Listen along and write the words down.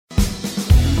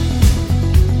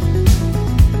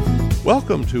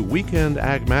Welcome to Weekend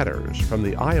Ag Matters from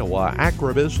the Iowa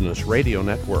Agribusiness Radio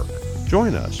Network.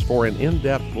 Join us for an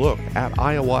in-depth look at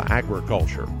Iowa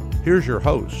agriculture. Here's your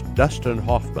host, Dustin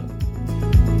Hoffman.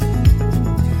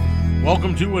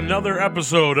 Welcome to another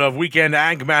episode of Weekend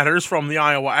Ag Matters from the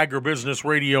Iowa Agribusiness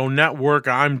Radio Network.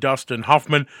 I'm Dustin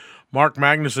Hoffman. Mark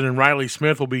Magnuson and Riley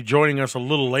Smith will be joining us a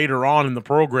little later on in the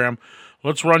program.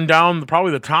 Let's run down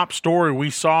probably the top story we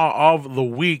saw of the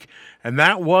week, and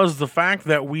that was the fact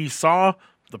that we saw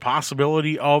the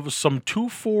possibility of some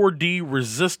 2,4-D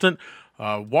resistant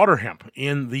water hemp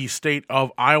in the state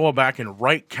of Iowa back in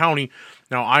Wright County.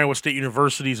 Now, Iowa State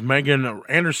University's Megan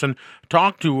Anderson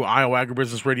talked to Iowa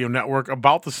Agribusiness Radio Network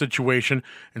about the situation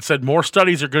and said more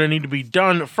studies are going to need to be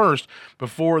done first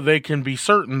before they can be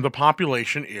certain the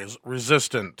population is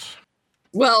resistant.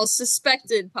 Well,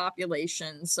 suspected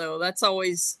population. So that's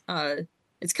always,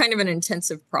 it's kind of an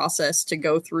intensive process to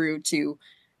go through to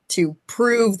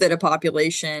prove that a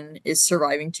population is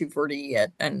surviving 2,4-D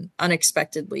at an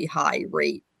unexpectedly high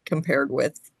rate compared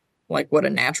with like what a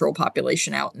natural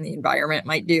population out in the environment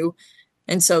might do.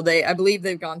 And so I believe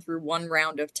they've gone through one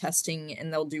round of testing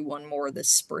and they'll do one more this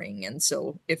spring. And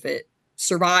so if it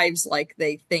survives like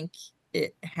they think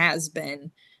it has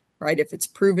been, right, if it's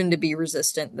proven to be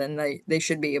resistant, then they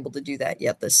should be able to do that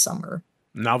yet this summer.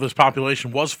 Now, this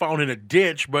population was found in a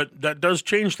ditch, but that does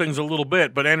change things a little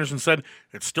bit. But Anderson said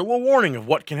it's still a warning of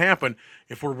what can happen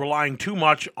if we're relying too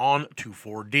much on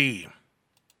 2,4-D.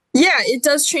 Yeah, it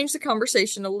does change the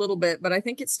conversation a little bit, but I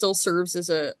think it still serves as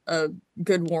a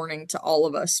good warning to all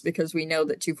of us because we know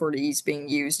that 2,4-D is being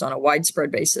used on a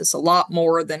widespread basis, a lot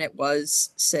more than it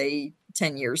was, say,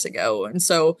 10 years ago. And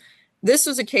so this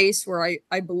was a case where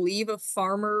I believe a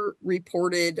farmer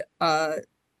reported,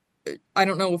 I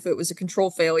don't know if it was a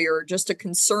control failure or just a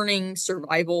concerning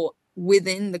survival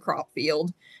within the crop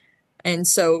field. And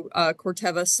so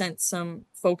Corteva sent some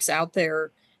folks out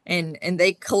there and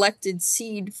they collected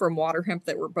seed from water hemp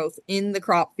that were both in the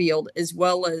crop field as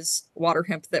well as water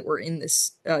hemp that were in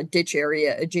this ditch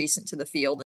area adjacent to the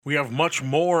field. We have much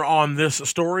more on this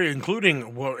story,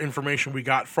 including information we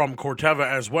got from Corteva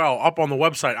as well, up on the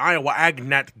website,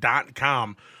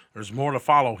 iowaagnet.com. There's more to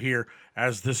follow here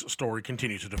as this story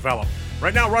continues to develop.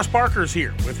 Right now, Russ Parker is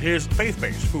here with his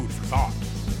faith-based Food for Thought.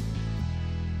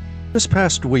 This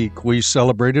past week, we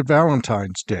celebrated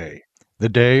Valentine's Day, the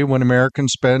day when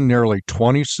Americans spend nearly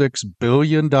 $26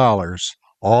 billion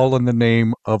all in the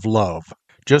name of love.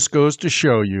 Just goes to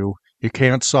show you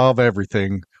can't solve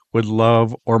everything with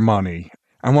love or money.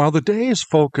 And while the day is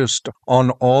focused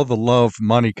on all the love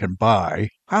money can buy,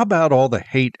 how about all the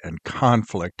hate and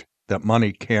conflict that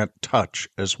money can't touch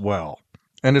as well?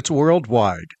 And it's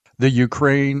worldwide. The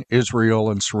Ukraine,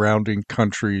 Israel, and surrounding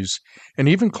countries, and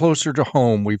even closer to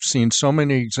home, we've seen so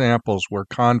many examples where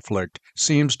conflict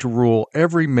seems to rule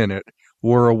every minute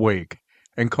we're awake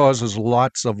and causes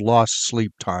lots of lost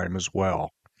sleep time as well.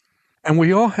 And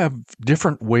we all have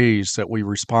different ways that we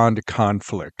respond to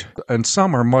conflict, and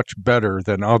some are much better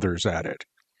than others at it.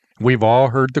 We've all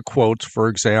heard the quotes, for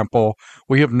example,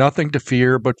 "We have nothing to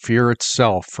fear but fear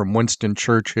itself," from Winston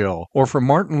Churchill, or from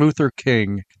Martin Luther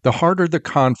King, "The harder the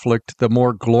conflict, the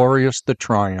more glorious the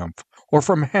triumph," or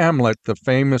from Hamlet, the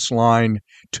famous line,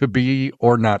 "To be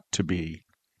or not to be."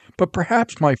 But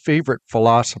perhaps my favorite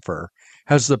philosopher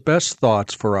has the best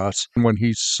thoughts for us when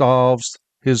he solves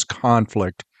his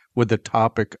conflict with the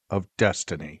topic of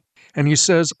destiny. And he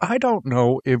says, I don't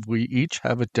know if we each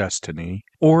have a destiny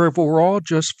or if we're all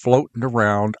just floating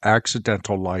around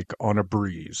accidental-like on a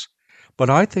breeze. But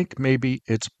I think maybe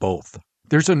it's both.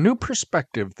 There's a new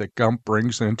perspective that Gump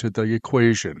brings into the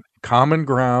equation, common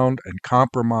ground and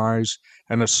compromise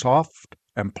and a soft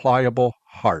and pliable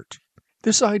heart.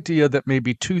 This idea that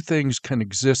maybe two things can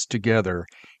exist together,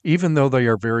 even though they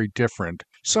are very different,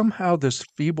 somehow this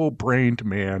feeble-brained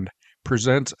man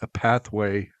presents a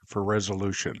pathway for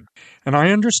resolution. And I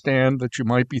understand that you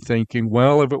might be thinking,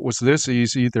 well, if it was this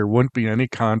easy, there wouldn't be any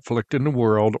conflict in the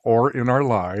world or in our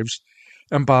lives.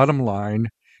 And bottom line,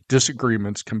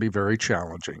 disagreements can be very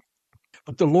challenging.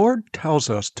 But the Lord tells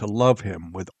us to love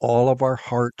Him with all of our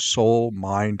heart, soul,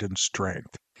 mind, and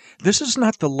strength. This is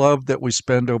not the love that we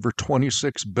spend over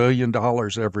 $26 billion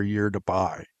every year to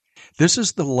buy. This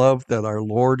is the love that our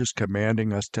Lord is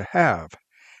commanding us to have,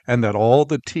 and that all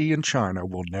the tea in China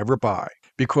will never buy,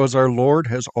 because our Lord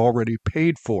has already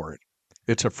paid for it.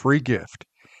 It's a free gift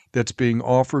that's being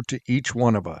offered to each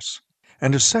one of us.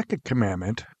 And His second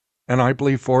commandment, and I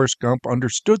believe Forrest Gump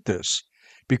understood this,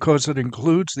 because it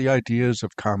includes the ideas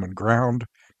of common ground,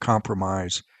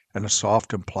 compromise, and a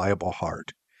soft and pliable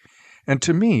heart. And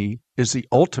to me, is the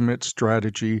ultimate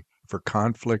strategy for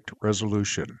conflict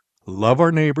resolution. love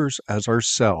our neighbors as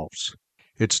ourselves.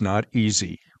 It's not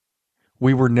easy.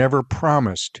 We were never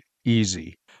promised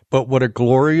easy, but what a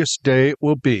glorious day it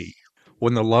will be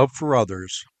when the love for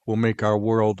others will make our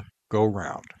world go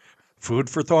round. Food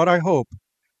for thought, I hope.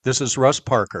 This is Russ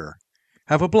Parker.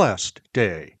 Have a blessed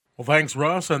day. Well, thanks,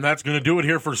 Russ, and that's going to do it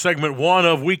here for segment 1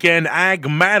 of Weekend Ag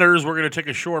Matters. We're going to take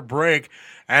a short break,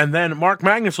 and then Mark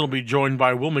Magnuson will be joined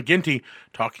by Will McGinty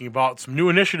talking about some new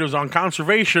initiatives on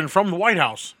conservation from the White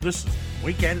House. This is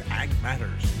Weekend Ag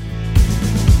Matters.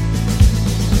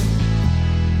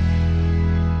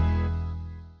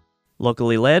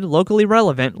 Locally led, locally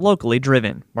relevant, locally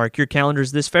driven. Mark your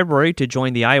calendars this February to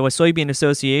join the Iowa Soybean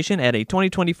Association at a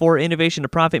 2024 Innovation to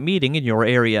Profit meeting in your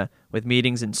area. With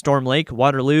meetings in Storm Lake,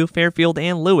 Waterloo, Fairfield,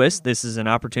 and Lewis, this is an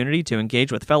opportunity to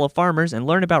engage with fellow farmers and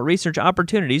learn about research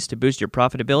opportunities to boost your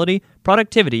profitability,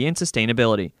 productivity, and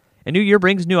sustainability. A new year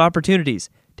brings new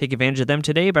opportunities. Take advantage of them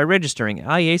today by registering at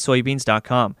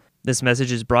iasoybeans.com. This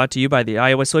message is brought to you by the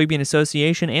Iowa Soybean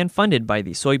Association and funded by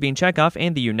the Soybean Checkoff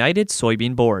and the United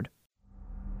Soybean Board.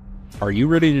 Are you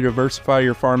ready to diversify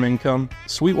your farm income?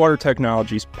 Sweetwater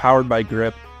Technologies, powered by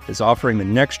GRIP, is offering the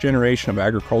next generation of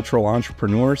agricultural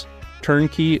entrepreneurs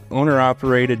turnkey,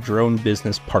 owner-operated drone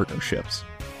business partnerships.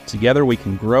 Together we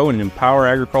can grow and empower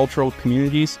agricultural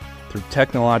communities through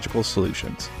technological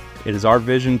solutions. It is our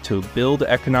vision to build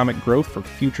economic growth for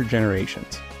future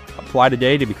generations. Apply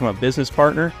today to become a business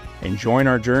partner and join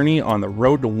our journey on the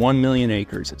road to 1 million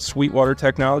acres at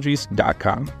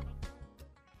sweetwatertechnologies.com.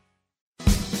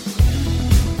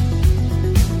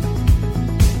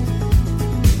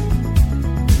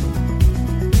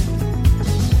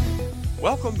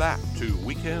 Welcome back to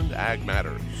Weekend Ag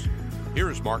Matters.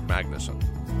 Here is Mark Magnuson.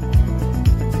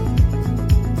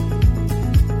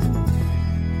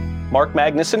 Mark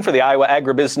Magnuson for the Iowa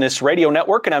Agribusiness Radio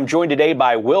Network, and I'm joined today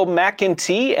by Will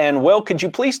McGinty. And Will, could you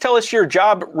please tell us your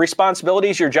job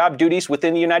responsibilities, your job duties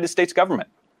within the United States government?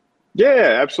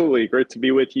 Yeah, absolutely. Great to be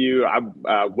with you. I'm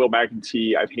Will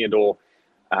McGinty.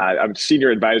 I'm senior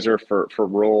advisor for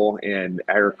rural and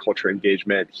agriculture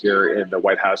engagement here in the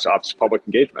White House Office of Public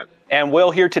Engagement. And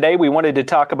Will, here today, we wanted to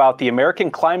talk about the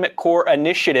American Climate Corps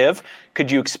Initiative.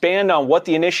 Could you expand on what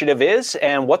the initiative is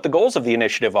and what the goals of the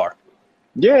initiative are?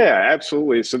 Yeah,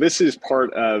 absolutely. So this is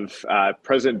part of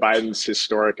President Biden's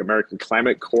historic American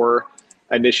Climate Corps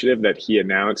initiative that he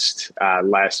announced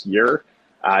last year.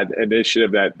 An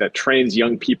initiative that trains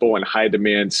young people in high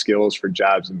demand skills for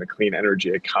jobs in the clean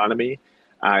energy economy.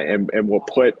 And will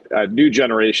put a new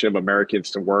generation of Americans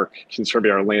to work,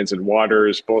 conserving our lands and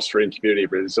waters, bolstering community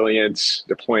resilience,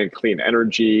 deploying clean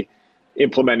energy,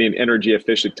 implementing energy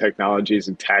efficient technologies,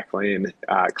 and tackling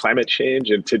climate change.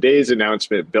 And today's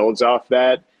announcement builds off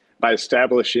that by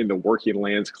establishing the Working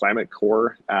Lands Climate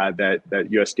Corps that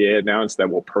USDA announced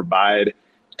that will provide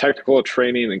technical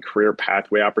training and career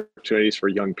pathway opportunities for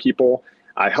young people,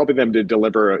 helping them to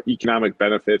deliver economic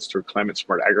benefits through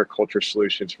climate-smart agriculture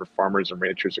solutions for farmers and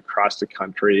ranchers across the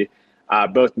country,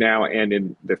 both now and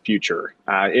in the future.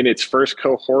 In its first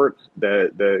cohort,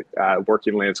 the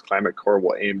Working Lands Climate Corps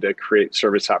will aim to create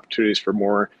service opportunities for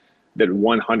more than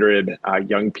 100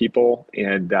 young people,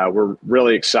 and we're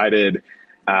really excited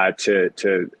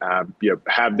to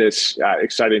have this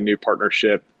exciting new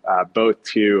partnership, both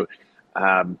to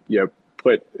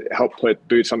help put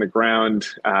boots on the ground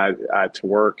to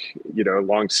work,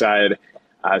 alongside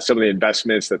some of the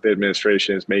investments that the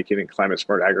administration is making in climate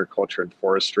smart agriculture and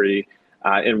forestry,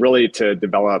 and really to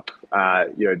develop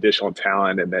additional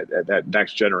talent and that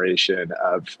next generation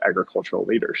of agricultural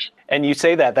leaders. And you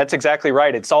say that's exactly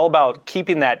right. It's all about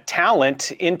keeping that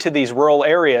talent into these rural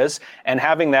areas and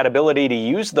having that ability to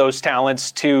use those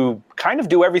talents to kind of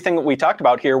do everything that we talked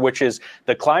about here, which is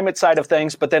the climate side of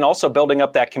things, but then also building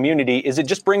up that community. Is it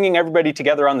just bringing everybody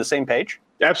together on the same page?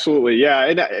 Absolutely, yeah.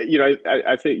 And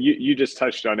I think you just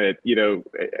touched on it.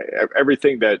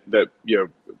 Everything that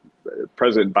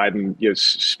President Biden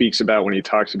speaks about when he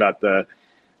talks about the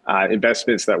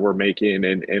investments that we're making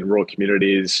in rural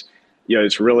communities,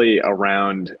 it's really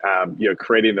around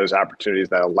creating those opportunities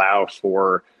that allow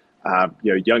for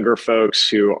younger folks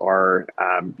who are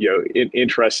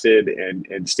interested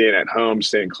in staying at home,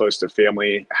 staying close to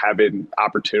family, having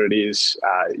opportunities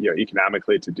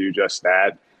economically to do just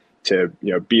that, to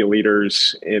be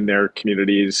leaders in their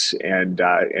communities and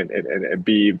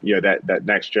be that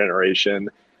next generation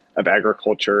of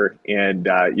agriculture, and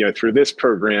through this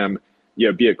program,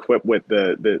 be equipped with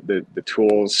the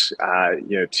tools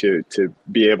to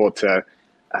be able to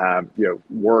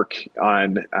work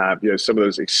on some of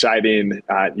those exciting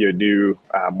new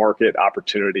market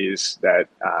opportunities that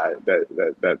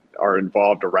are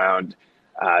involved around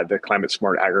the climate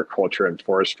smart agriculture and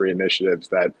forestry initiatives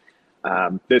that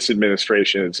this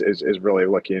administration is really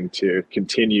looking to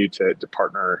continue to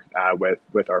partner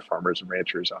with our farmers and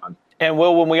ranchers on. And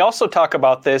Will, when we also talk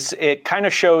about this, it kind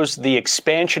of shows the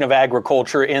expansion of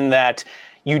agriculture in that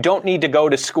you don't need to go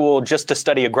to school just to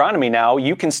study agronomy now.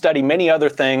 You can study many other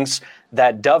things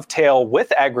that dovetail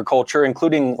with agriculture,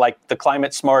 including like the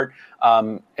Climate Smart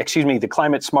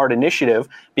initiative,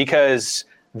 because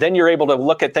then you're able to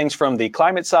look at things from the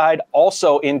climate side,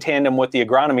 also in tandem with the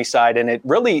agronomy side. And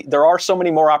there are so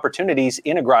many more opportunities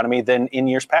in agronomy than in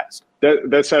years past.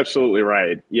 That's absolutely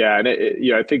right. Yeah. And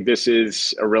I think this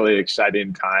is a really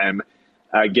exciting time.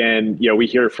 Again, we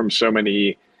hear from so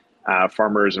many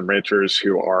farmers and ranchers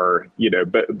who are,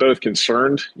 both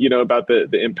concerned, about the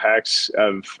impacts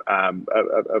of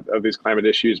these climate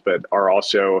issues, but are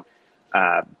also,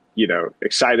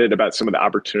 excited about some of the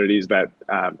opportunities that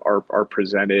are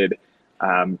presented,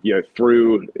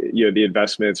 through the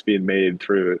investments being made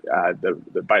through the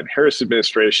Biden-Harris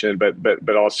administration,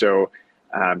 but also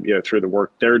through the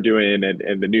work they're doing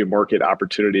and the new market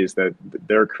opportunities that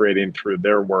they're creating through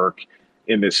their work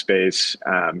in this space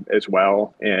as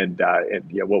well, and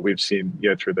what we've seen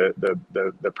through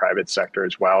the private sector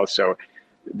as well. So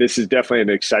this is definitely an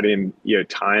exciting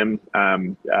time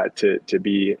to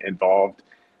be involved.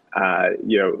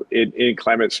 In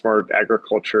climate smart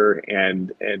agriculture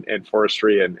and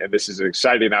forestry, and this is an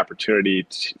exciting opportunity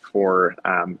for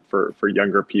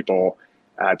younger people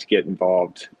to get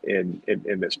involved in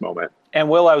this moment. And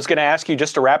Will, I was going to ask you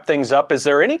just to wrap things up, is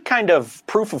there any kind of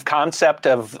proof of concept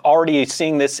of already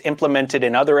seeing this implemented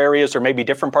in other areas or maybe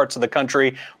different parts of the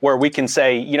country where we can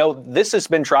say, this has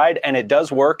been tried and it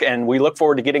does work, and we look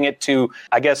forward to getting it to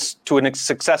a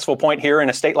successful point here in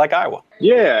a state like Iowa?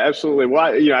 Yeah, absolutely.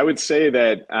 Well, I would say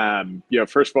that,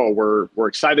 first of all, we're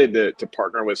excited to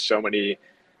partner with so many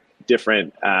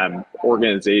different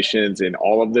organizations in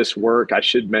all of this work. I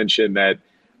should mention that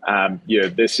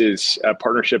this is a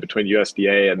partnership between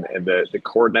USDA and the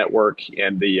CORE network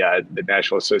and the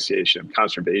National Association of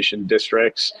Conservation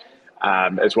Districts,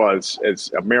 as well as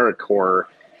AmeriCorps.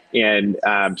 And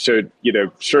so,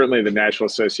 certainly the National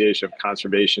Association of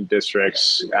Conservation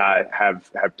Districts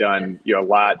have done a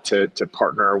lot to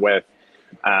partner with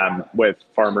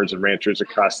farmers and ranchers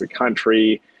across the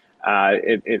country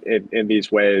in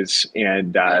these ways,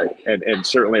 and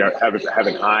certainly have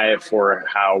an eye for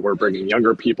how we're bringing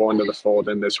younger people into the fold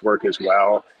in this work as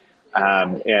well.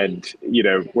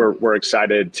 We're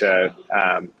excited to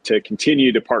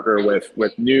continue to partner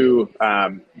with new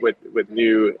and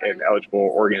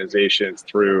eligible organizations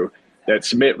through that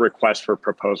submit requests for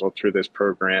proposal through this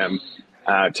program.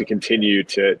 To continue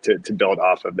to build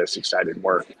off of this exciting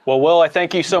work. Well, Will, I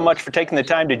thank you so much for taking the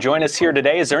time to join us here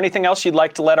today. Is there anything else you'd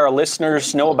like to let our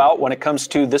listeners know about when it comes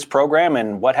to this program,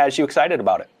 and what has you excited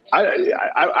about it?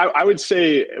 I would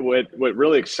say what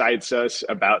really excites us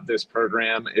about this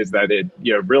program is that it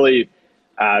really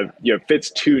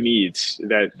fits two needs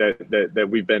that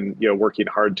we've been working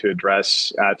hard to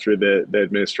address through the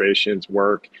administration's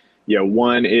work.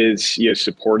 One is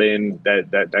supporting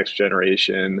that next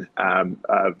generation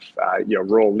of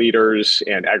rural leaders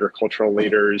and agricultural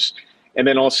leaders, and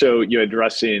then also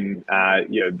addressing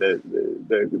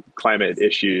the climate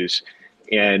issues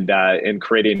and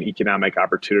creating economic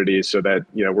opportunities so that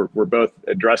we're both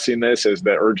addressing this as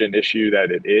the urgent issue that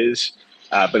it is,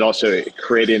 but also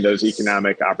creating those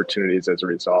economic opportunities as a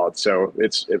result. So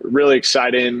it's really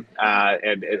exciting,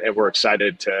 and we're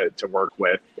excited to work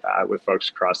with folks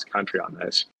across the country on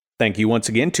this. Thank you once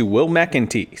again to Will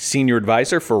McEntee, Senior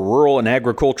Advisor for Rural and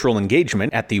Agricultural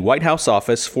Engagement at the White House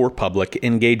Office for Public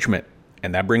Engagement.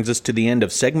 And that brings us to the end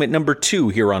of segment number 2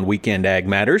 here on Weekend Ag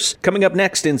Matters. Coming up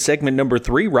next in segment number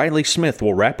 3, Riley Smith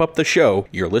will wrap up the show.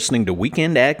 You're listening to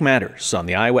Weekend Ag Matters on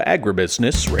the Iowa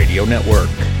Agribusiness Radio Network.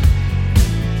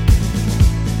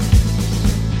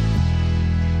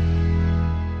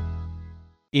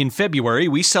 In February,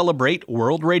 we celebrate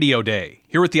World Radio Day.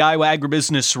 Here at the Iowa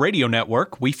Agribusiness Radio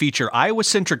Network, we feature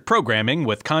Iowa-centric programming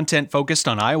with content focused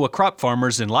on Iowa crop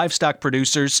farmers and livestock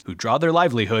producers who draw their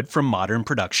livelihood from modern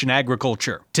production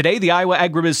agriculture. Today, the Iowa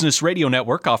Agribusiness Radio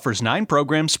Network offers 9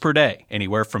 programs per day,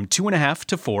 anywhere from 2.5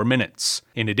 to 4 minutes.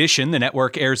 In addition, the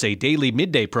network airs a daily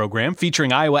midday program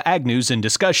featuring Iowa ag news and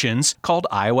discussions called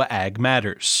Iowa Ag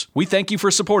Matters. We thank you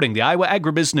for supporting the Iowa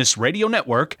Agribusiness Radio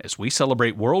Network as we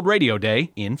celebrate World Radio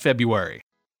Day in February.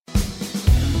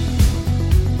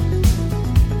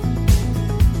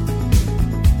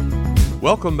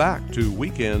 Welcome back to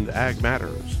Weekend Ag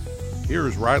Matters.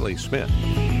 Here's Riley Smith.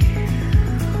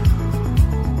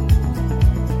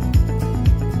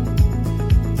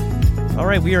 All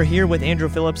right, we are here with Andrew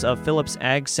Phillips of Phillips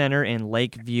Ag Center in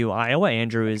Lakeview, Iowa.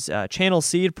 Andrew is Channel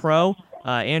Seed Pro.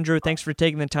 Andrew, thanks for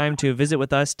taking the time to visit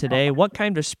with us today. What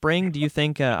kind of spring do you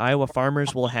think Iowa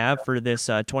farmers will have for this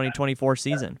 2024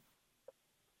 season?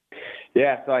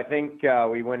 Yeah, so I think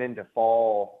we went into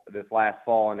this last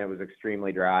fall, and it was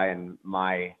extremely dry in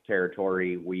my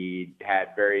territory. We had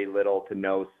very little to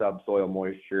no subsoil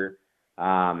moisture.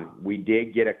 We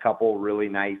did get a couple really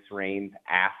nice rains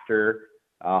after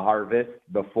harvest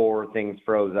before things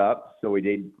froze up, so we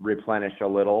did replenish a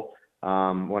little.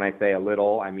 When I say a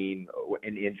little, I mean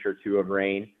an inch or two of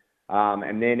rain.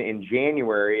 And then in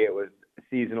January, it was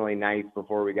seasonally nice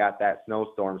before we got that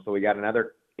snowstorm, so we got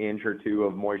another inch or two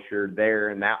of moisture there,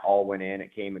 and that all went in.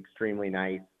 It came extremely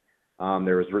nice.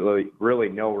 There was really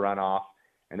no runoff.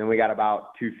 And then we got about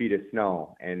 2 feet of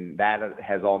snow, and that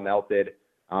has all melted.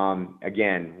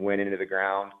 Again, went into the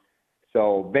ground.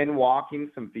 So been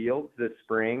walking some fields this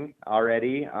spring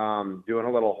already, doing a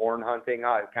little horn hunting,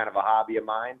 kind of a hobby of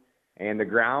mine. And the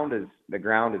ground is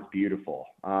beautiful.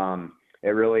 It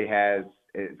really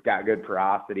it's got good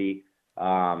porosity.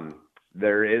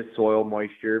 There is soil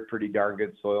moisture, pretty darn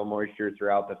good soil moisture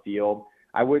throughout the field.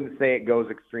 I wouldn't say it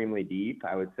goes extremely deep.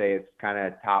 I would say it's kind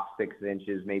of top 6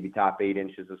 inches, maybe top 8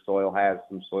 inches of soil has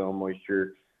some soil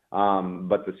moisture.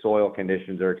 But the soil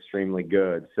conditions are extremely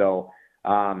good. So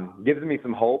gives me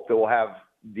some hope that we'll have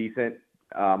decent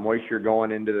moisture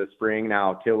going into the spring.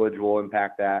 Now tillage will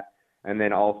impact that. And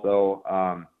then also,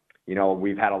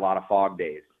 we've had a lot of fog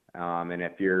days. And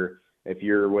if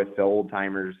you're with the old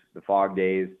timers, the fog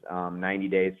days, 90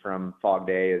 days from fog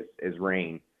day is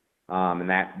rain. And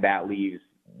that leaves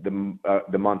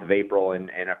the month of April in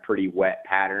a pretty wet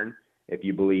pattern, if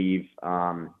you believe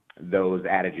those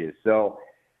adages. So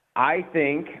I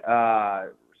think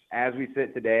as we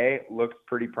sit today, it looks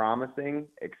pretty promising,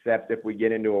 except if we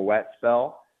get into a wet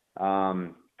spell.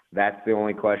 That's the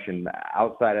only question.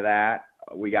 Outside of that,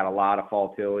 we got a lot of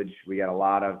fall tillage. We got a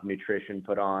lot of nutrition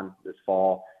put on this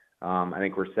fall. I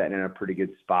think we're sitting in a pretty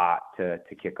good spot to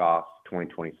kick off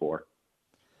 2024.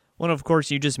 Well, of course,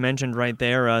 you just mentioned right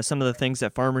there some of the things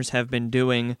that farmers have been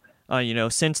doing,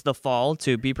 since the fall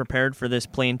to be prepared for this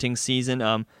planting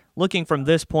season. Looking from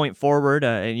this point forward,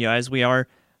 as we are,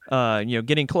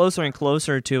 getting closer and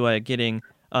closer to getting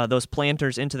those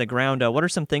planters into the ground, what are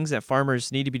some things that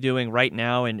farmers need to be doing right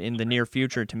now and in the near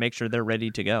future to make sure they're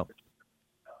ready to go?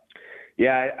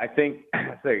 Yeah, I think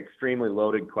it's an extremely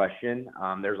loaded question.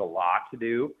 There's a lot to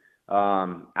do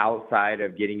outside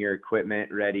of getting your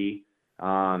equipment ready,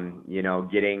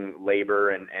 getting labor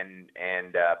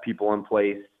and people in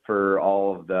place for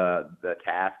all of the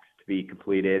tasks to be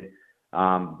completed.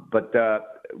 But the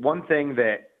one thing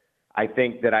that I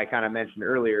think that I kind of mentioned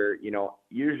earlier,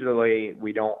 usually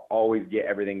we don't always get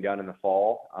everything done in the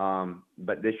fall.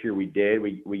 But this year we did.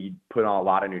 We put on a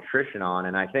lot of nutrition on,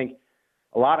 and I think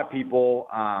a lot of people,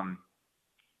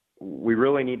 we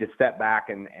really need to step back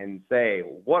and say,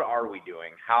 what are we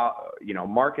doing? How,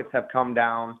 markets have come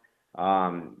down.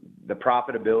 The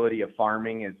profitability of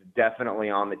farming is definitely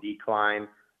on the decline.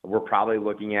 We're probably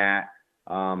looking at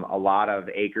a lot of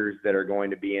acres that are going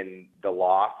to be in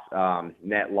the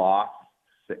net loss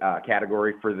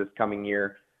category for this coming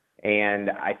year. And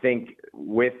I think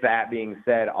with that being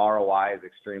said, ROI is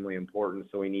extremely important.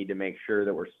 So we need to make sure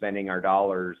that we're spending our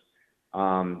dollars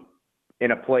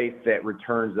in a place that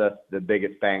returns us the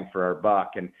biggest bang for our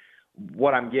buck. And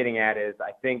what I'm getting at is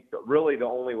I think really the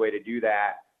only way to do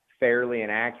that fairly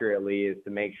and accurately is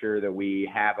to make sure that we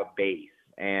have a base.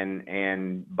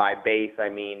 And by base, I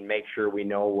mean make sure we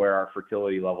know where our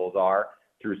fertility levels are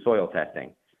through soil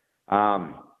testing.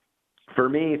 For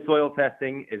me, soil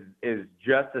testing is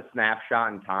just a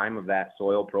snapshot in time of that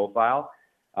soil profile.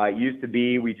 It used to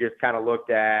be we just kind of looked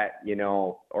at,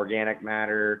 organic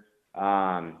matter,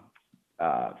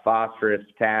 phosphorus,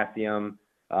 potassium,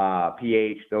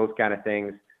 pH, those kind of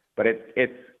things. But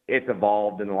it's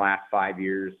evolved in the last 5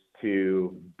 years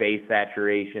to base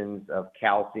saturations of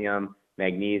calcium,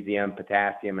 magnesium,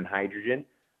 potassium, and hydrogen.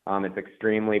 It's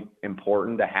extremely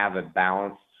important to have a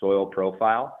balanced soil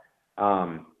profile.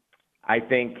 I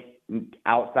think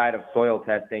outside of soil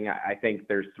testing, I think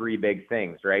there's 3 big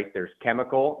things, right? There's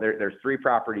chemical. There's 3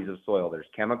 properties of soil. There's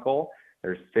chemical,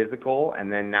 there's physical,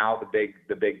 and then now the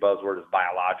big buzzword is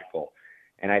biological.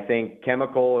 And I think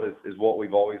chemical is what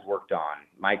we've always worked on: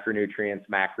 micronutrients,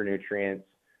 macronutrients,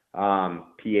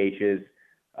 pHs,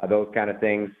 those kind of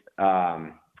things.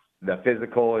 The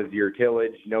physical is your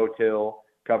tillage, no-till,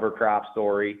 cover crop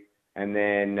story. And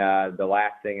then the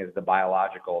last thing is the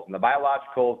biologicals. And the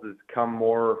biologicals has come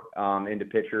more into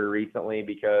picture recently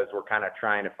because we're kind of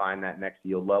trying to find that next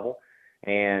yield level.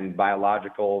 And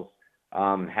biologicals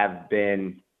have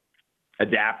been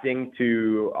adapting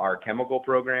to our chemical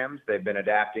programs. They've been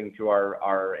adapting to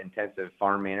our intensive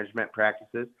farm management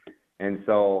practices. And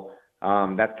so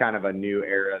that's kind of a new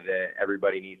era that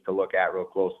everybody needs to look at real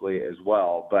closely as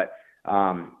well. But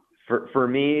for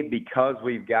me, because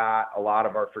we've got a lot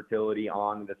of our fertility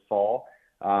on this fall,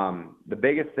 the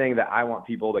biggest thing that I want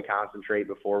people to concentrate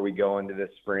before we go into this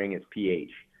spring is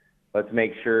pH. Let's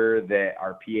make sure that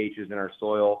our pHs in our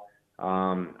soil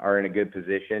are in a good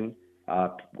position.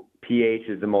 pH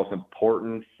is the most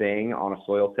important thing on a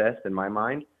soil test in my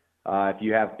mind. If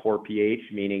you have poor pH,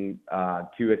 meaning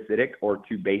too acidic or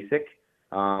too basic,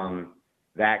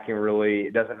 that can really,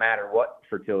 it doesn't matter what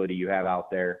fertility you have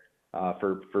out there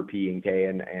for P and K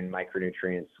and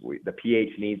micronutrients. The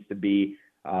pH needs to be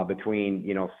between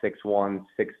 6.1,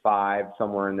 6.5,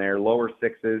 somewhere in there, lower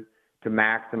sixes, to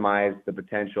maximize the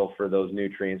potential for those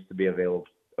nutrients to be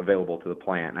available to the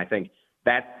plant. And I think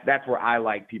that's where I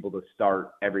like people to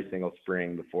start every single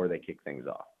spring before they kick things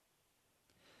off.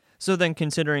 So then,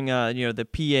 considering the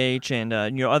pH and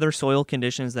other soil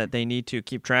conditions that they need to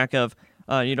keep track of,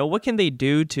 what can they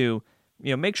do to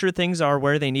make sure things are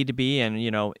where they need to be,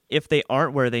 and if they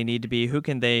aren't where they need to be, who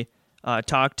can they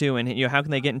talk to, and how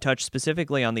can they get in touch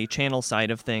specifically on the channel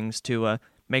side of things to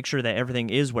make sure that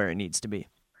everything is where it needs to be?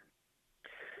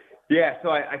 Yeah, so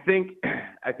I think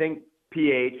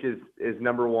pH is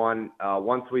number one.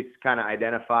 Once we kind of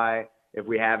identify if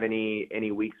we have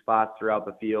any weak spots throughout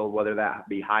the field, whether that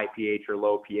be high pH or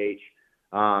low pH,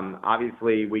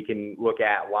 obviously we can look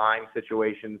at lime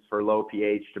situations for low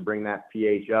pH to bring that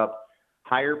pH up.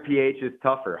 Higher pH is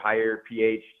tougher. Higher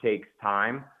pH takes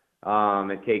time.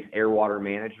 It takes air water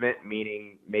management,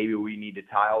 meaning maybe we need to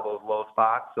tile those low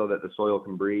spots so that the soil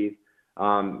can breathe.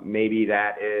 Maybe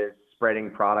that is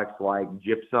spreading products like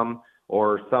gypsum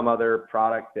or some other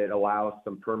product that allows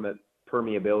some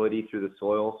permeability through the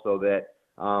soil so that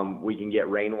we can get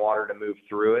rainwater to move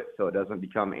through it so it doesn't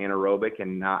become anaerobic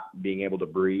and not being able to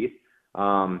breathe.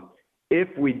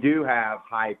 If we do have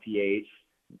high pH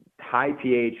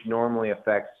normally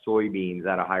affects soybeans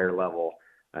at a higher level.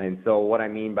 And so what I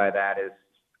mean by that is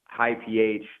high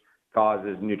pH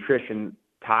causes nutrition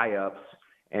tie-ups,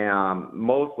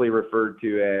 mostly referred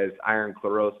to as iron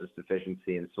chlorosis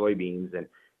deficiency in soybeans. And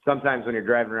sometimes when you're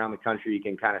driving around the country, you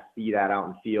can kind of see that out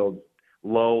in fields.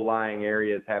 Low-lying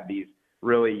areas have these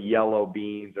really yellow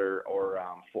beans, or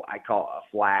I call it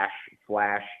a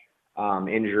flash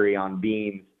injury on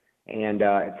beans, and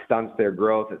it stunts their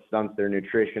growth, it stunts their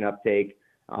nutrition uptake.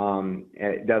 And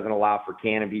it doesn't allow for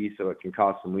canopy, so it can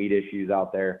cause some weed issues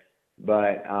out there.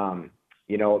 But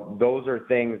those are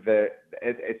things that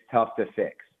it's tough to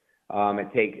fix.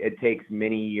 It takes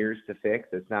many years to fix.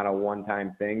 It's not a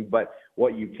one-time thing. But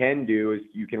what you can do is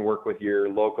you can work with your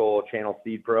local Channel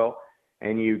Seed Pro,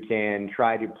 and you can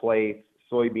try to place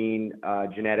soybean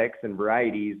genetics and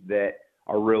varieties that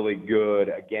are really good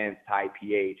against high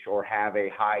pH or have a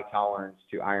high tolerance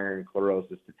to iron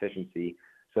chlorosis deficiency,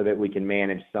 so that we can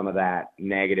manage some of that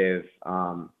negative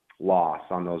loss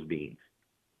on those beans.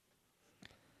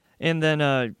 And then,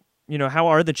 how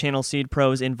are the Channel Seed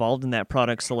Pros involved in that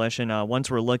product selection?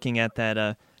 Once we're looking at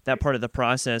that part of the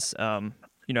process,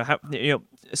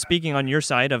 speaking on your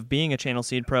side of being a Channel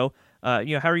Seed Pro, how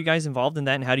are you guys involved in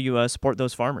that, and how do you support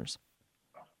those farmers?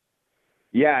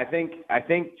 Yeah, I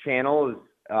think Channel is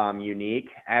unique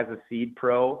as a seed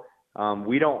pro.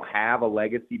 We don't have a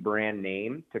legacy brand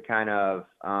name to kind of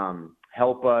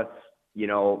help us,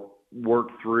 work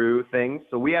through things.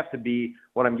 So we have to be,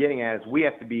 what I'm getting at is we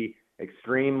have to be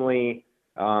extremely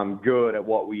good at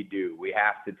what we do. We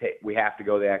have to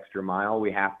go the extra mile.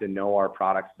 We have to know our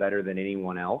products better than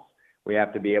anyone else. We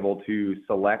have to be able to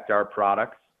select our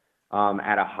products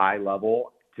at a high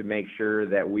level to make sure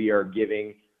that we are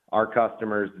giving our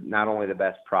customers not only the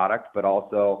best product, but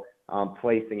also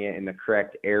placing it in the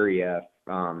correct area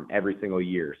every single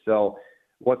year. So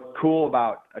what's cool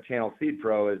about a Channel Seed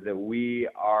Pro is that we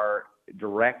are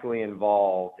directly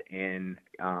involved in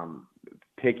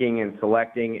picking and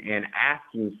selecting and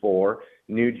asking for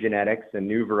new genetics and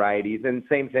new varieties, and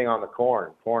same thing on the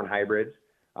corn hybrids.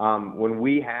 When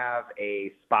we have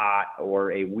a spot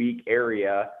or a weak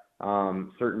area,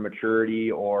 certain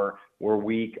maturity, or we're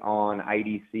weak on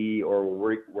IDC, or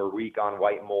we're weak on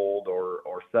white mold or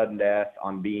sudden death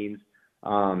on beans,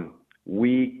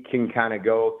 we can kind of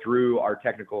go through our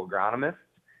technical agronomists.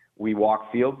 We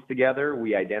walk fields together.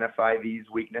 We identify these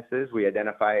weaknesses. We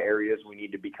identify areas we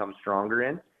need to become stronger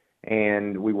in,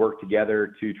 and we work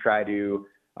together to try to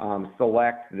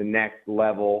select the next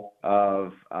level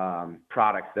of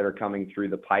products that are coming through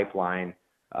the pipeline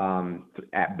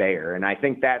at Bayer. And I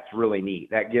think that's really neat.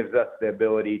 That gives us the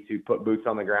ability to put boots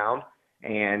on the ground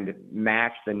and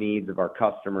match the needs of our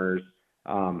customers,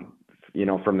 from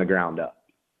the ground up.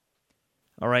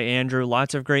 All right, Andrew,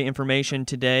 lots of great information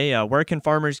today. Where can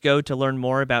farmers go to learn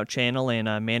more about Channel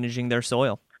and managing their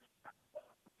soil?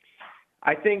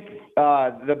 I think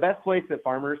the best place that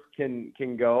farmers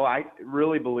can go, I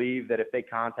really believe that if they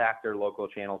contact their local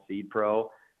Channel Seed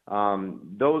Pro,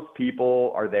 those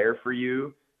people are there for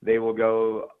you. They will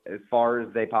go as far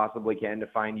as they possibly can to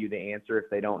find you the answer if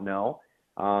they don't know.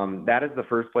 That is the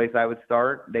first place I would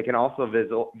start. They can also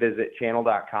visit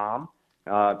channel.com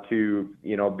to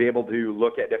be able to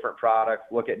look at different products,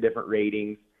 look at different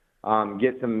ratings,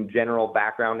 get some general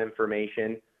background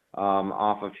information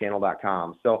off of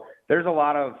channel.com. So there's a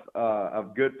lot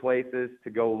of good places to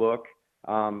go look,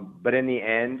 but in the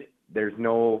end, there's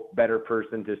no better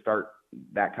person to start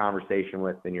that conversation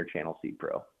with than your Channel Seed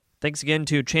Pro. Thanks again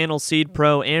to Channel Seed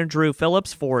Pro Andrew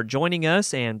Phillips for joining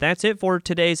us, and that's it for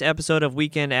today's episode of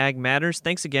Weekend Ag Matters.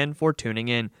 Thanks again for tuning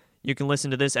in. You can listen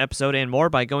to this episode and more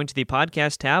by going to the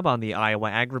podcast tab on the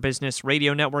Iowa Agribusiness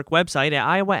Radio Network website at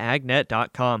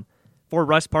iowaagnet.com. For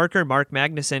Russ Parker, Mark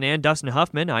Magnuson, and Dustin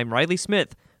Huffman, I'm Riley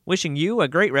Smith, wishing you a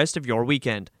great rest of your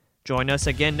weekend. Join us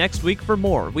again next week for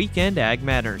more Weekend Ag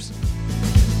Matters.